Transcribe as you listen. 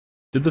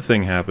Did the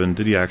thing happen?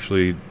 Did he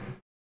actually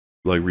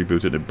like reboot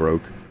it and it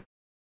broke?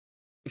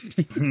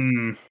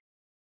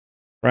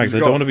 Rags, I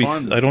don't want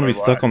to be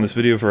stuck on this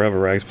video forever,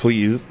 Rags,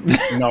 please.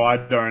 No, I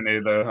don't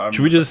either.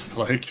 Should we just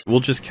we'll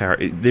just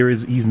carry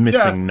he's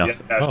missing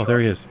nothing. Yeah, oh, sure. There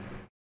he is.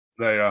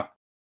 There you are.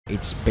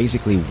 It's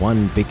basically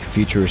one big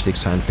futuristic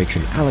science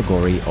fiction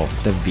allegory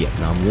of the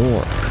Vietnam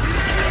War.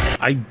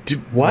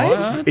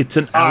 What? It's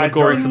an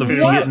allegory for the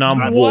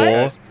Vietnam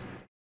War.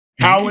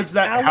 How is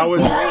that? How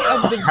is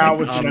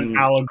it an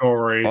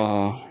allegory?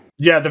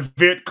 Yeah, the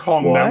Viet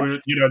Cong, that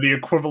was, the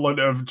equivalent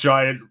of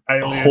giant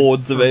aliens.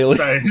 Hordes of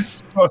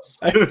aliens.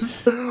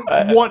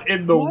 What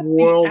in the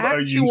world are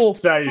you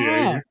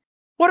saying?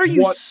 What are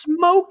you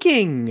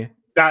smoking?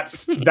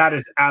 That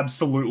is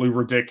absolutely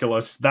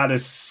ridiculous. That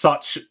is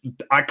such...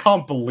 I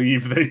can't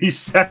believe that he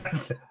said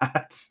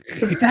that.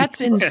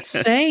 That's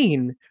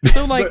insane.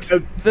 So, like,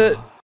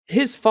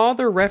 his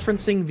father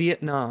referencing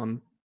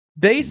Vietnam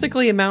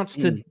basically amounts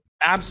to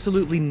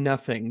absolutely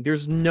nothing.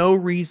 There's no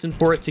reason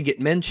for it to get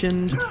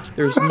mentioned.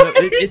 There's no...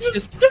 It's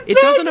just... It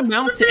doesn't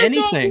amount to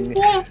anything.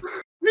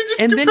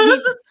 And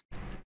then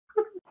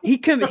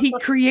he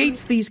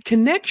creates these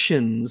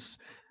connections.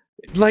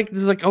 Like,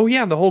 oh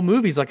yeah, the whole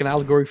movie's like an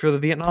allegory for the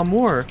Vietnam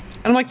War.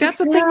 And I'm like, that's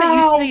a thing that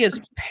you say is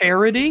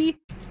parody?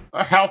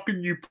 How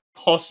can you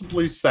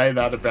possibly say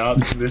that about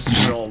this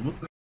film?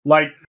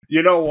 Like,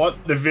 you know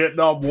what? The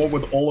Vietnam War,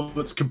 with all of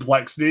its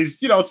complexities,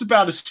 it's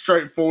about as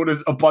straightforward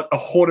as a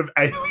horde of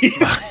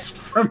aliens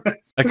from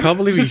it. I can't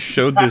believe he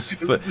showed this.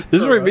 This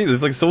is what I mean.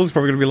 It's like someone's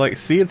probably gonna be like,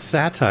 "See, it's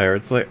satire."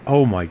 It's like,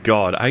 oh my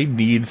god, I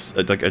need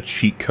a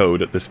cheat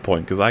code at this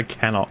point because I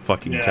cannot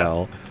fucking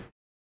tell.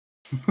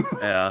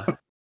 Yeah.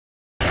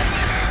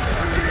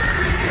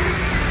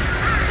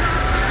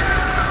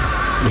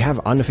 You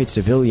have unfit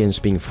civilians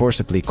being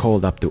forcibly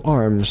called up to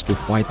arms to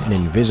fight an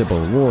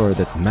invisible war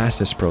that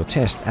masses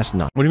protest as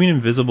not. What do you mean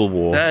invisible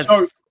war?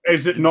 So,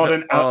 is it not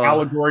an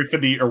allegory for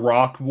the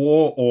Iraq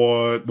War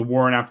or the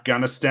war in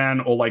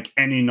Afghanistan or like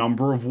any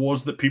number of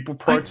wars that people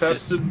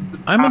protested?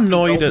 I'm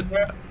annoyed at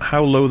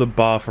how low the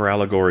bar for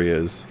allegory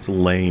is. It's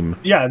lame.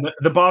 Yeah,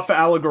 the bar for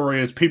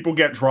allegory is people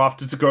get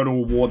drafted to go to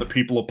a war that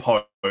people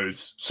oppose.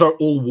 So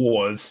all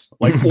wars,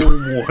 like all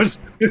wars.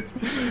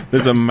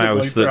 There's a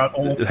mouse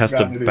that has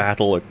to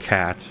battle a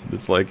cat.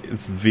 It's like,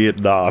 it's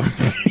Vietnam.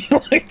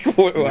 Like,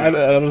 I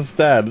don't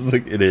understand. It's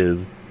like, it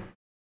is.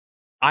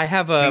 I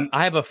have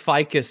a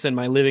ficus in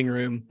my living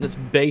room. That's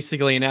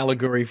basically an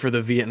allegory for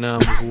the Vietnam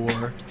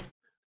War.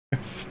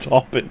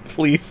 Stop it.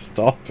 Please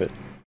stop it.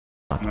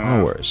 Not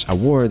ours. A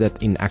war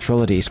that in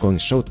actuality is going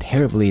so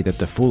terribly that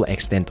the full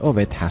extent of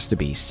it has to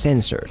be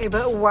censored. Okay,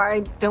 but why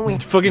don't we...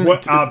 Fucking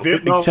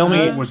Vietnam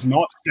War was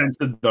not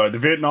censored, though. The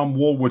Vietnam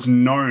War was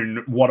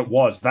known what it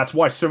was. That's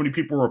why so many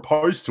people were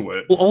opposed to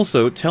it. Well,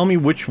 also, tell me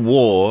which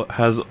war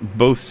has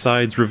both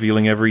sides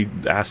revealing every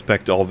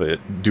aspect of it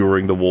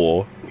during the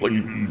war. Like,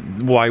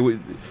 why would...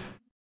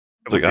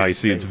 It's like, I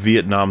see, it's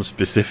Vietnam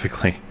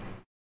specifically.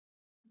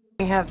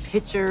 We have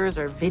pictures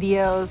or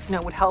videos,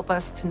 it would help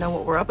us to know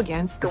what we're up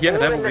against. The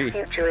war in the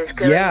future is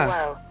going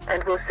well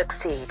and will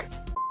succeed.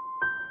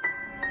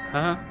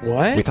 Huh?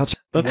 What?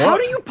 How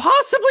do you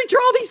possibly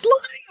draw these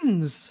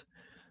lines?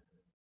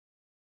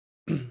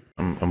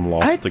 I'm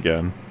lost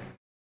again.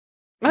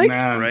 Like,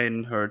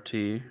 brain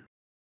hurty.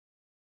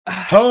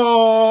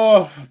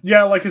 Oh,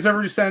 yeah, like as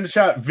everybody saying in the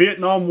chat,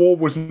 Vietnam War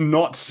was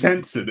not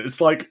censored. It's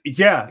like,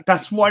 yeah,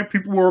 that's why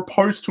people were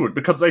opposed to it,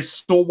 because they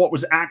saw what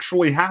was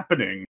actually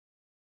happening.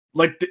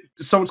 Like,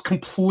 so it's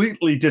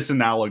completely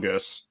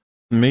disanalogous.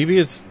 Maybe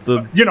it's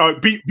the...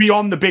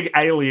 beyond the big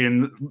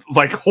alien,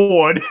 like,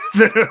 horde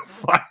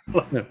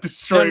that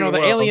destroying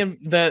the alien,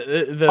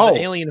 the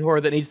alien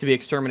horde that needs to be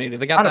exterminated.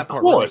 They got that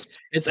part right.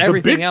 It's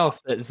everything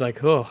else that is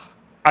like, oh.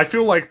 I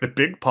feel like the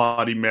big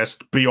party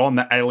missed beyond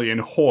the alien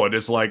horde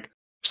is like,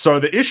 so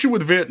the issue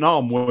with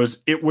Vietnam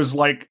was it was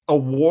like a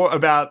war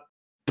about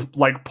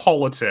like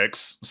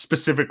politics,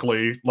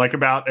 specifically, like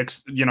about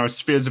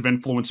spheres of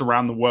influence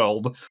around the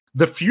world.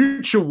 The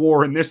future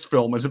war in this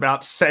film is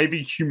about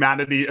saving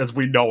humanity as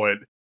we know it.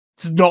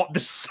 It's not the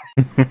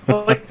same.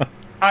 Like,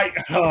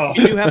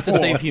 you do have to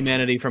save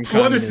humanity from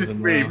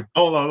communism. What is this meme?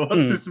 Hold on,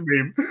 what's this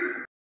meme?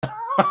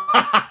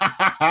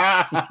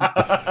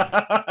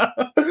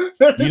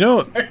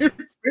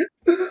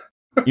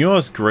 You know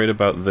what's great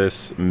about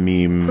this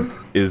meme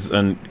is,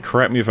 and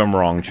correct me if I'm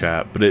wrong,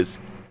 chat, but it's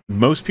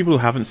most people who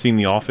haven't seen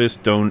The Office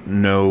don't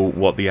know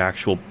what the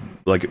actual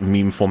like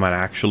meme format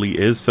actually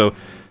is. So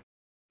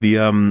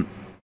the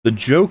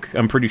joke,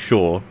 I'm pretty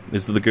sure,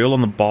 is that the girl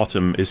on the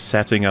bottom is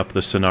setting up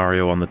the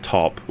scenario on the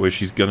top where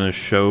she's gonna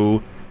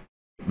show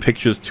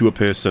pictures to a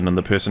person and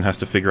the person has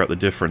to figure out the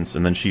difference,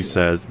 and then she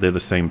says they're the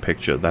same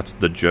picture. That's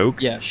the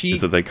joke. Yeah, is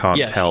that they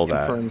can't tell she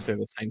that. Confirms they're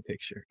the same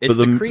picture. It's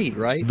the creed,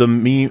 right? The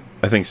meme,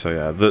 I think so.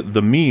 Yeah,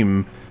 the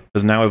meme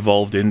has now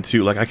evolved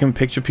into like I can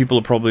picture people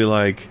are probably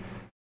like,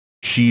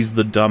 she's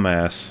the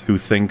dumbass who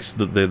thinks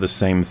that they're the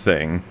same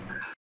thing.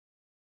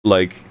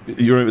 like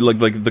you're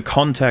like the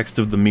context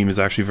of the meme is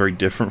actually very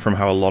different from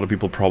how a lot of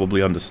people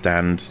probably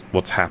understand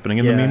what's happening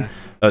in the meme.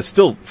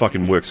 Still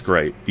fucking works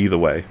great either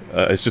way.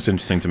 It's just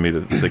interesting to me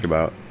to think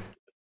about.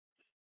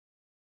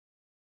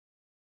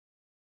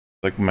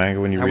 Like manga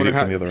when you read it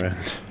from the other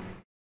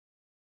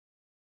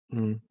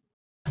end.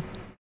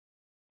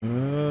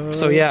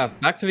 So yeah,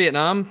 back to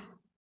Vietnam.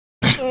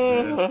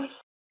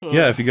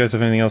 Yeah, if you guys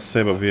have anything else to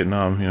say about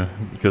Vietnam, you know,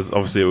 because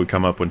obviously it would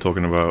come up when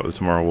talking about the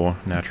Tomorrow War,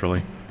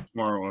 naturally.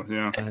 Tomorrow,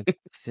 yeah. Touch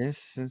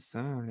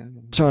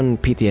on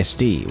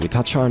PTSD, we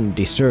touch on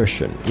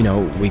desertion. You know,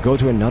 we go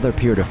to another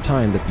period of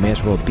time that may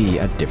as well be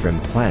a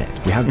different planet.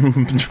 We have.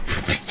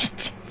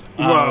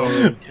 Whoa.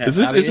 Okay. Is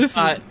this? I mean, is this?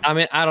 not, I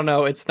mean, I don't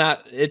know. It's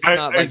not. It's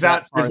not. Like Is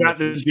that far the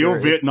future. deal?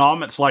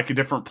 Vietnam, it's like a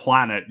different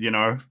planet, you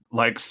know,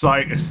 like It's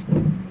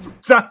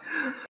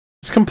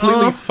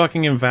completely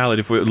fucking invalid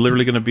if we're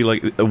literally going to be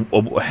like a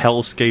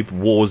hellscape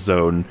war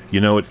zone.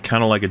 You know, it's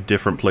kind of like a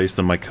different place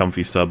than my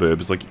comfy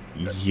suburbs. Like,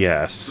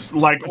 yes.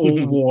 Like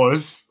all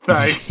wars.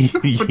 Thanks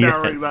for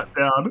narrowing that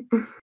down.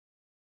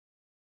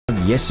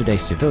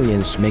 Yesterday's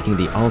civilians making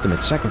the ultimate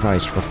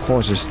sacrifice for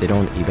causes they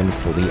don't even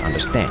fully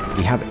understand.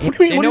 We have. What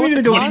do you mean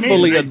they don't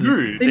fully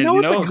understand? They know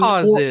what the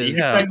cause is.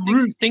 Yeah. It's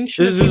the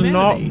extinction of This is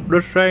humanity. not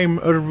the same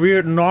as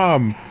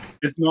Vietnam.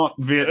 It's not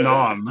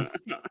Vietnam.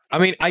 I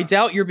mean, I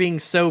doubt you're being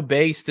so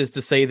based as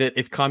to say that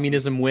if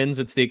communism wins,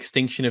 it's the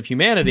extinction of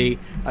humanity.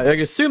 I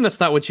assume that's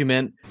not what you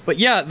meant. But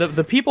yeah,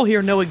 the people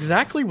here know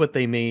exactly what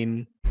they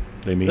mean.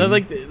 They mean They're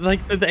like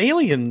the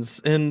aliens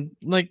and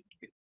like.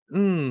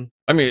 I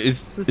mean,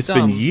 it's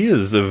dumb. been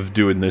years of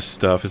doing this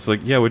stuff. It's like,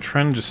 yeah, we're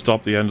trying to just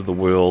stop the end of the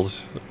world.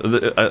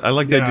 I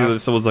like the idea that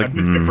someone's like,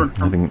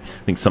 I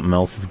think something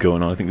else is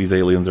going on. I think these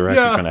aliens are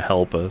actually trying to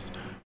help us.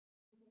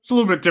 It's a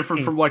little bit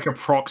different from like a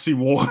proxy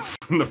war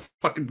from the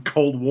fucking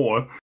Cold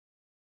War.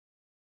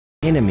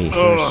 Enemies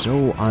that are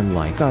so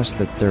unlike us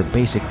that they're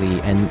basically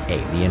an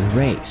alien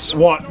race.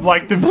 What?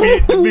 Like the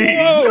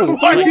Vietnamese?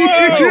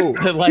 Whoa!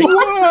 Like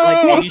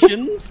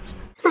Asians?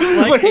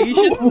 Like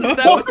Asians? Is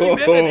that what you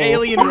meant? An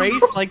alien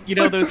race? Like, you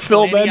know, those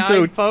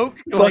Filmento folk?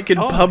 fucking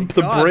like, pump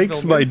the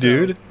brakes, my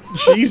dude.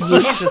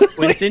 Jesus. Jesus,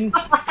 Quentin.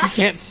 You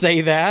can't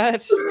say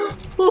that.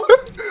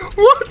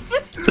 What?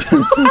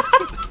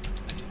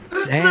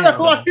 Damn.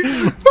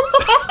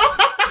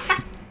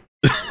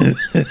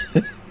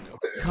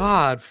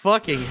 God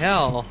fucking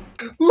hell.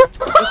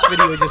 This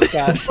video just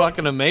got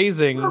fucking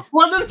amazing.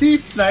 What did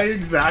he say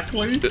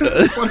exactly?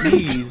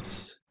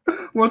 Jeez.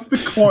 What's the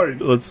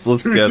quote? Let's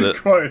get it.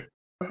 Quote?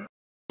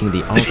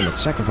 The ultimate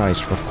sacrifice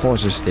for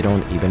causes they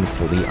don't even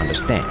fully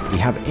understand. We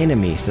have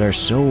enemies that are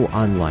so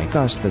unlike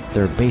us that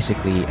they're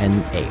basically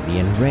an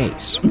alien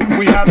race.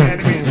 We have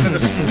enemies that are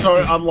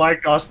so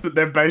unlike us that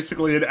they're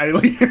basically an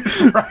alien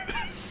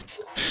race.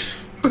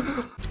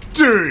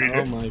 Dude!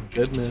 Oh my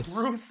goodness.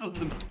 Why would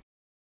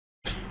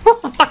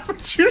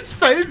you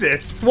say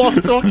this while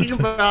talking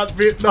about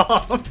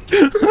Vietnam?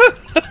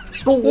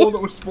 The war that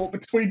was fought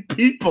between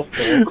people.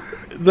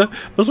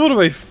 That's one of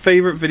my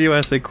favorite video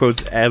essay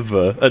quotes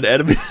ever. An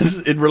enemy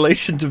in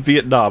relation to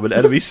Vietnam, an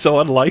enemy so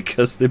unlike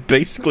us, they're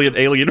basically an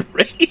alien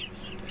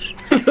race.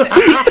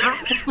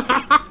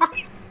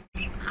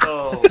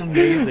 That's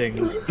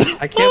amazing.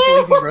 I can't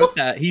believe he wrote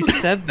that. He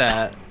said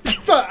that.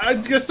 I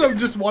guess I'm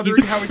just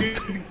wondering how he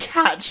didn't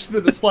catch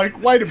that it's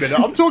like, wait a minute,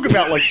 I'm talking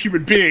about like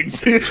human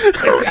beings.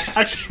 Like,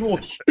 actual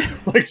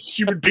like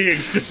human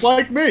beings just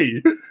like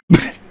me.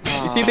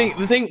 You see,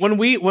 the thing when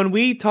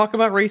we talk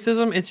about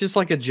racism, it's just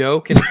like a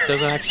joke and it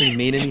doesn't actually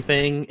mean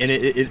anything, and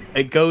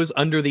it goes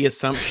under the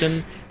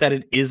assumption that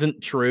it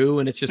isn't true,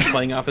 and it's just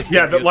playing off as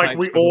that like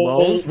we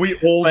all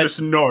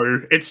just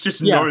know. It's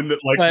just known that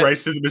like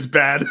racism is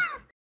bad.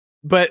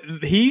 But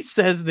he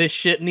says this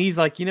shit, and he's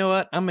like, you know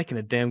what? I'm making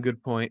a damn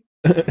good point.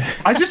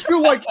 I just feel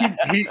like he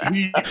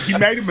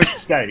made a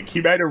mistake.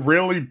 He made a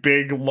really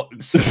big,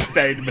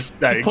 sustained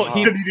mistake.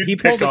 He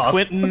pulled a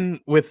Quentin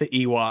with the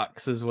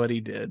Ewoks, is what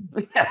he did.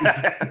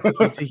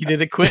 He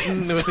did a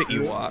Quentin with the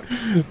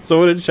Ewoks.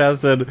 Someone in chat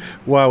said,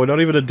 wow, we're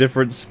not even a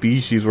different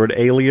species, we're an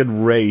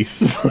alien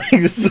race.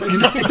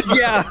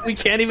 Yeah, we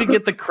can't even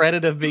get the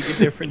credit of being a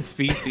different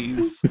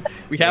species.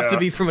 We have to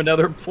be from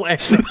another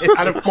planet.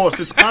 And of course,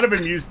 it's kind of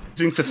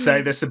amusing to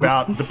say this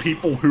about the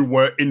people who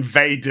were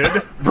invaded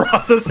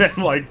rather than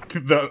like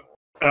the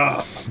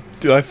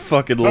Dude, I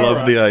fucking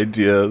love the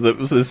idea that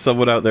there's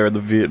someone out there in the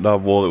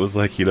Vietnam War that was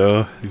like, you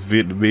know, these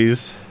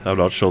Vietnamese, I'm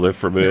not sure they're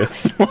from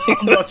Earth.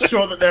 I'm not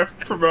sure that they're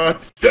from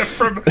Earth. They're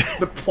from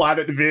the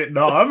planet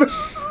Vietnam.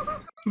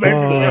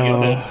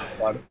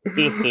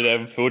 Just sit there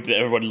and food, and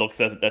everyone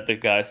looks at the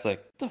guy's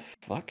like, what the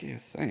fuck are you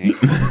saying?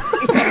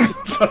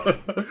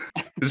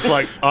 It's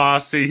like,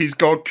 see, he's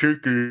gone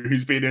cuckoo.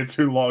 He's been here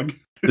too long.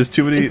 There's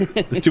too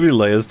many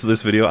layers to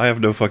this video. I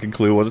have no fucking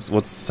clue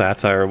what's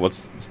satire,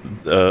 what's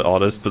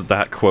honest, but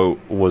that quote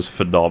was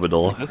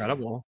phenomenal.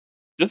 Incredible.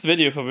 This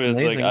video for me is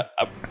like,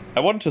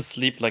 I wanted to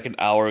sleep like an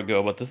hour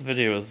ago, but this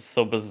video is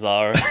so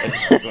bizarre. I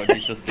just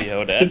need to see how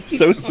it ends. It's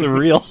so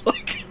surreal.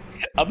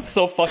 I'm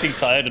so fucking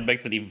tired, it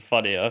makes it even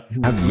funnier.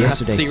 Have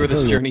yesterday's See where this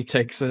civilians journey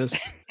takes us.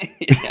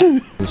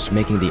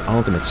 making the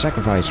ultimate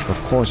sacrifice for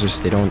causes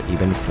they don't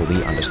even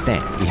fully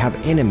understand. We have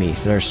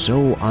enemies that are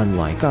so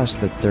unlike us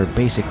that they're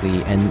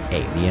basically an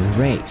alien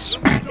race.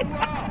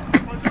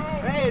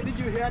 Hey, did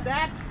you hear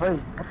that?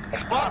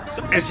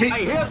 Is he? I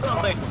hear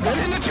something.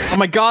 Oh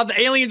my god,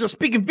 the aliens are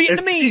speaking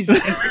Vietnamese!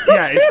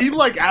 Is he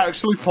like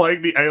actually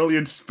playing the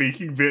alien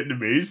speaking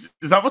Vietnamese?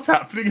 Is that what's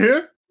happening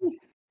here?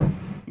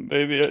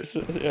 Maybe I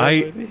should. Yeah,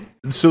 maybe.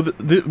 So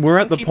we're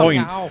at the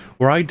point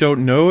where I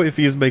don't know if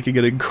he is making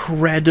an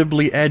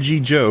incredibly edgy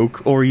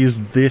joke or he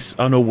is this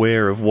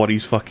unaware of what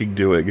he's fucking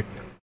doing.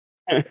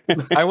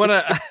 I want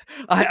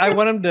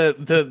him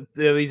to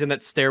he's in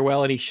that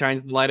stairwell and he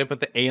shines the light up at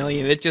the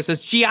alien and it just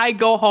says GI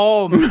go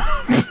home.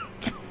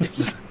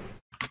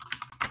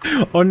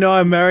 Oh no,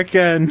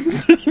 American.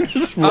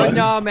 Just Oh runs.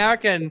 no,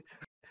 American.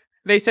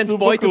 They sent Super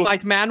boy cool. to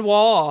fight man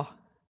war.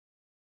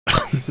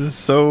 This is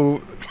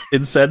so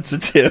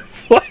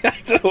insensitive. I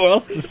don't know what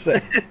else to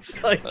say.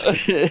 It's like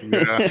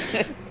Yeah.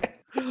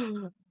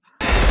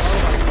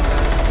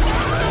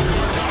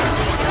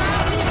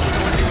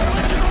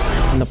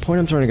 And the point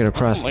I'm trying to get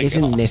across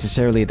isn't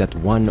necessarily that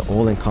one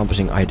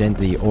all-encompassing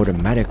identity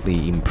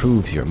automatically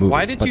improves your movie.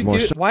 why did you do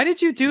this? Why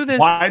did you? This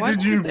Why?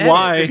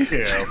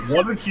 edit?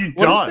 What have you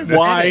What done? is this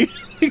Why?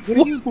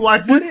 Why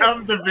do you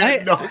have the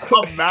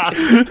Vietnam map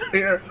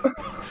here?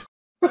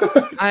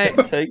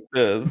 Take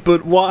this.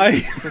 But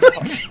why?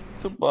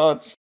 Too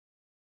much.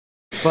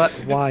 But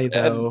why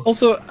though?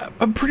 Also,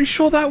 I'm pretty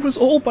sure that was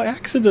all by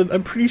accident.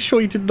 I'm pretty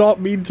sure he did not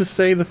mean to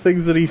say the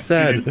things that he He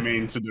said. didn't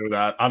mean to do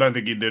that. I don't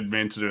think he did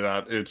mean to do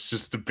that. It's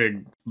just a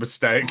big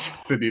mistake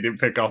that he didn't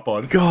pick up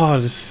on.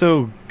 God, it's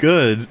so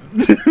good.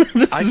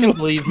 I can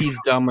believe he's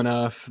dumb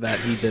enough that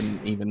he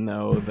didn't even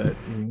know that.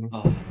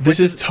 This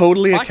is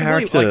totally a I can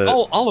believe, character.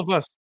 like, all of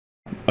us.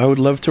 I would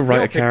love to write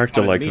all a pick character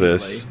on it like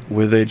this,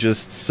 where they're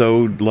just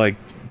so, like,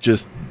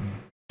 just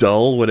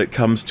dull when it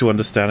comes to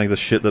understanding the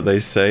shit that they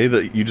say,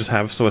 that you just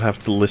have someone have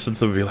to listen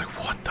to them and be like,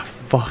 what the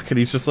fuck? And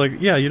he's just like,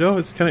 yeah, you know,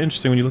 it's kind of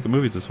interesting when you look at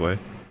movies this way. You're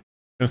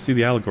gonna see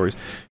the allegories.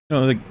 You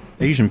know, like,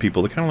 Asian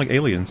people, they're kind of like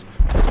aliens.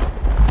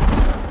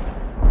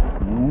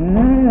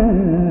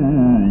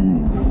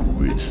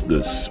 It's the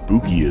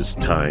spookiest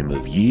time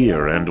of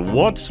year, and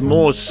what's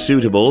more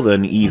suitable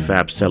than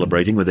EFAP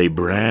celebrating with a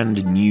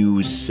brand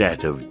new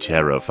set of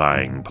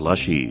terrifying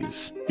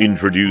plushies?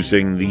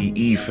 Introducing the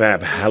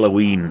EFAP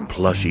Halloween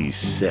plushie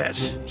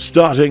set,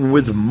 starting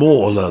with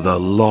Mauler the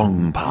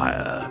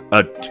Longpire,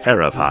 a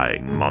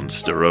terrifying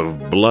monster of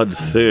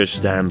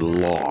bloodthirst and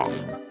long.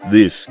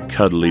 This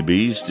cuddly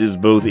beast is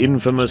both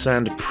infamous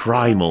and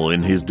primal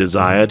in his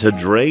desire to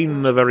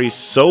drain the very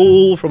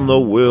soul from the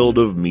world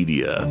of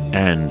media,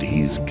 and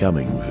he's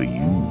coming for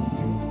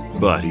you.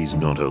 But he's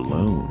not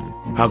alone.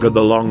 How could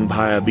the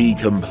Longpire be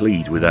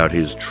complete without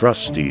his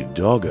trusty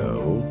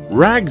doggo?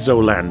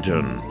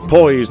 Rags-o-lantern.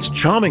 Poised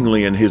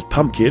charmingly in his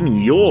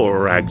pumpkin,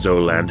 your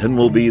Rags-o-lantern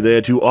will be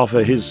there to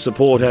offer his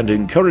support and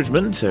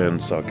encouragement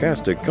and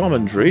sarcastic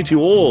commentary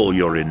to all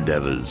your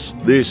endeavors.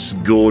 This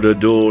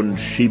gourd-adorned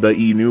Shiba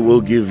Inu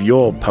will give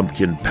your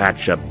pumpkin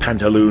patch a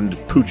pantalooned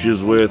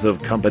pooch's worth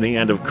of company,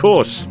 and of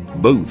course,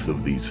 both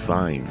of these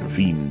fine,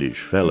 fiendish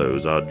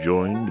fellows are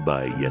joined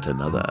by yet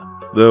another.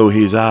 Though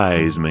his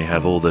eyes may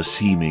have all the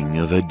seeming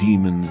of a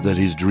demon's that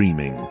is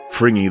dreaming,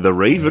 Fringy the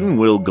Raven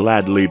will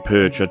gladly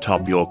perch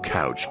atop your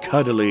couch,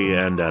 cuddly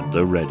and at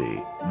the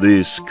ready.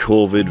 This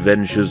corvid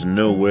ventures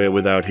nowhere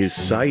without his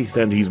scythe,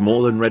 and he's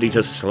more than ready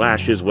to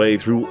slash his way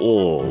through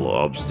all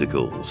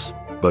obstacles.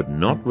 But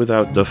not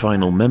without the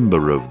final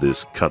member of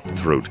this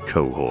cutthroat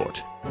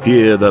cohort.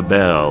 Hear the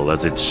bell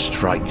as it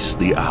strikes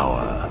the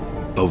hour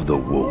of the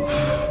wolf.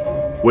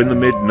 When the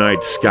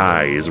midnight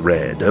sky is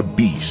red, a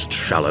beast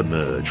shall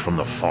emerge from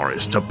the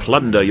forest to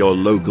plunder your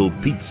local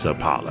pizza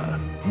parlor.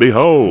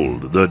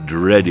 Behold, the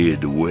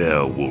dreaded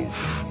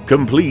werewolf,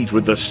 complete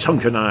with the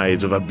sunken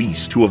eyes of a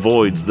beast who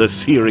avoids the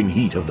searing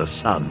heat of the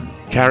sun,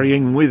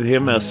 carrying with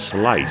him a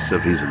slice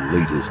of his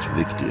latest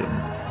victim.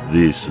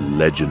 This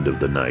legend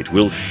of the night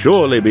will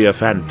surely be a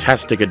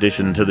fantastic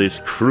addition to this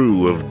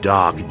crew of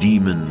dark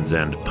demons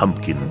and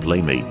pumpkin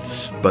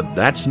playmates. But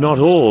that's not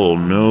all,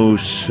 no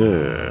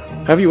sir.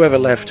 Have you ever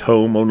left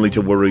home only to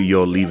worry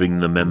you're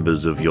leaving the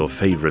members of your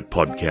favorite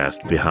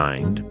podcast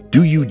behind?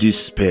 Do you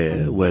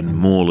despair when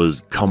Mauler's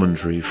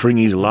commentary,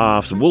 Fringy's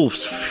laughs,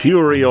 Wolf's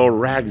fury, or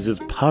Rags'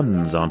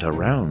 puns aren't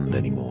around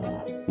anymore?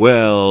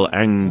 Well,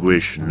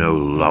 anguish no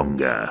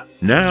longer.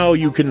 Now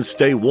you can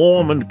stay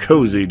warm and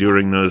cozy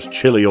during those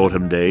chilly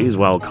autumn days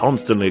while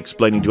constantly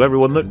explaining to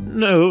everyone that,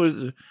 no,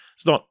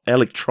 it's not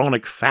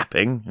electronic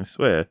fapping, I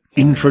swear.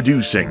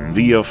 Introducing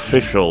the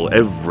official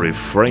Every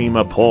Frame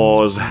a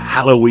Pause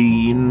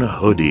Halloween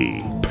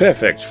hoodie.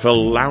 Perfect for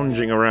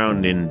lounging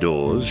around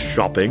indoors,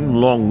 shopping,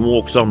 long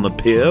walks on the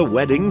pier,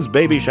 weddings,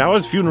 baby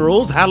showers,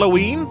 funerals,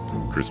 Halloween.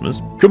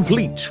 Christmas,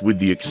 complete with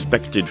the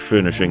expected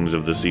furnishings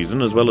of the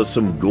season as well as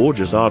some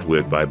gorgeous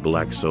artwork by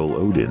Black Soul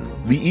Odin.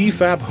 The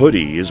EFAP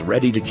hoodie is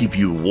ready to keep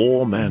you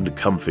warm and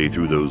comfy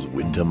through those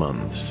winter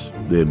months.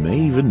 There may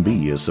even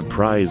be a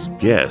surprise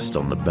guest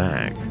on the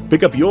back.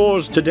 Pick up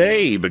yours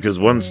today, because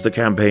once the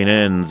campaign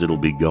ends, it'll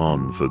be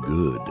gone for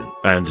good.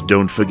 And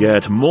don't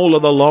forget Mola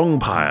the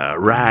Longpire,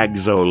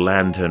 Rags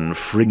O'Lantern,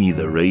 Fringy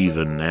the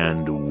Raven,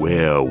 and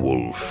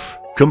Werewolf,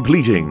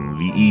 completing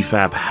the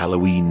EFAP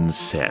Halloween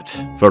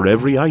set. For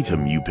every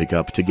item you pick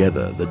up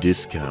together, the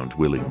discount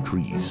will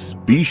increase.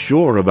 Be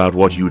sure about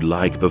what you'd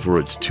like before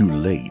it's too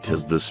late,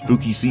 as the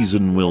spooky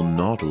season will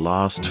not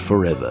last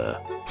forever.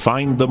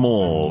 Find them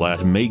all at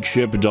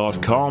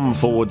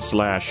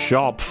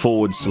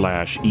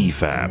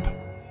makeship.com/shop/EFAP.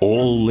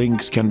 All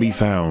links can be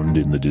found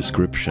in the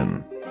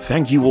description.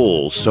 Thank you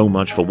all so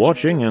much for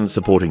watching and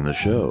supporting the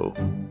show.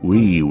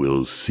 We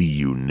will see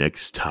you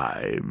next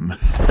time.